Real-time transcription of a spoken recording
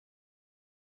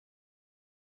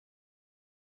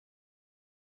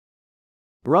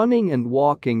Running and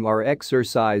walking are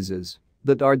exercises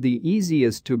that are the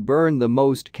easiest to burn the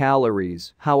most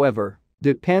calories. However,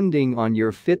 depending on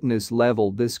your fitness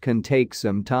level, this can take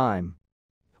some time.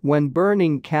 When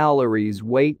burning calories,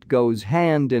 weight goes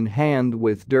hand in hand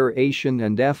with duration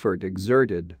and effort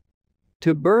exerted.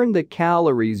 To burn the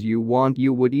calories you want,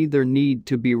 you would either need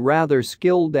to be rather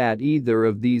skilled at either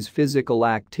of these physical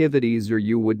activities, or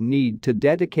you would need to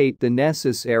dedicate the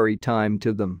necessary time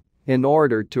to them in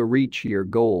order to reach your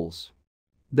goals.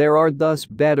 There are thus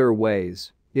better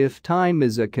ways, if time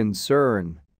is a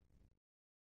concern.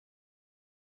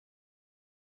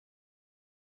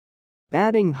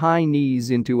 Adding high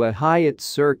knees into a HIIT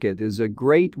circuit is a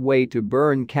great way to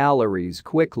burn calories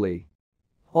quickly.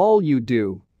 All you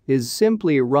do is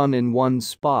simply run in one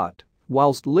spot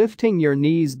whilst lifting your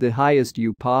knees the highest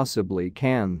you possibly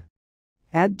can.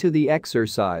 Add to the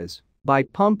exercise by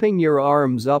pumping your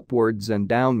arms upwards and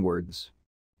downwards.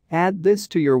 Add this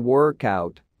to your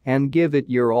workout and give it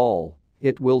your all.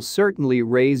 It will certainly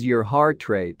raise your heart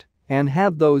rate and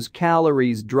have those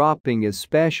calories dropping,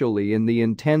 especially in the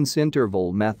intense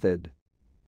interval method.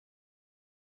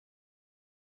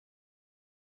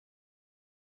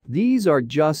 These are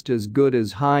just as good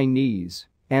as high knees,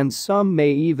 and some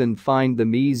may even find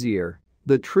them easier.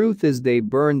 The truth is, they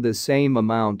burn the same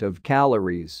amount of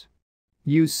calories.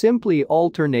 You simply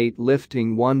alternate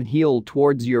lifting one heel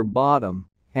towards your bottom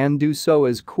and do so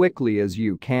as quickly as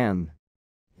you can.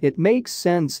 It makes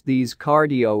sense. These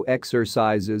cardio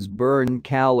exercises burn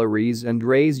calories and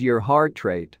raise your heart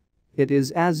rate. It is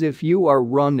as if you are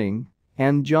running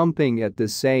and jumping at the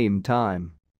same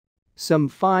time. Some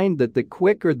find that the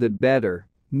quicker the better,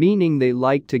 meaning they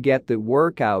like to get the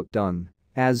workout done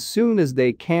as soon as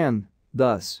they can.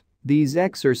 Thus, these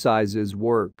exercises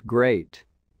work great.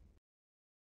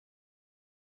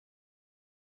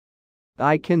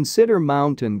 I consider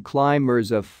mountain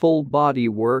climbers a full-body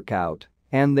workout,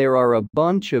 and there are a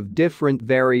bunch of different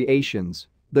variations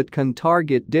that can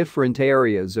target different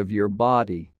areas of your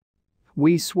body.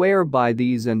 We swear by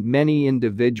these, and many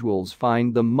individuals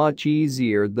find them much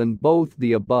easier than both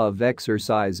the above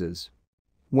exercises.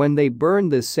 When they burn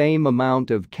the same amount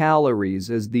of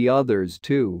calories as the others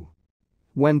too.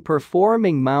 When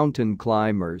performing mountain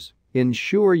climbers,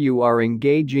 ensure you are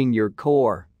engaging your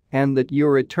core and that you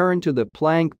return to the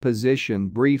plank position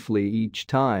briefly each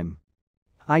time.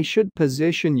 I should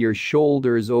position your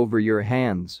shoulders over your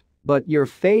hands, but your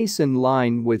face in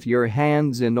line with your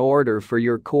hands in order for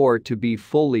your core to be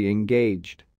fully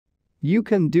engaged. You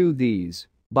can do these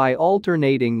by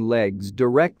alternating legs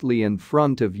directly in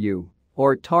front of you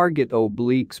or target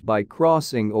obliques by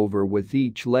crossing over with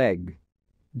each leg.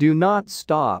 Do not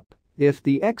stop. If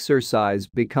the exercise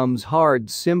becomes hard,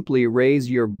 simply raise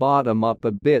your bottom up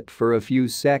a bit for a few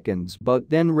seconds but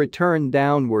then return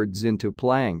downwards into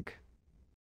plank.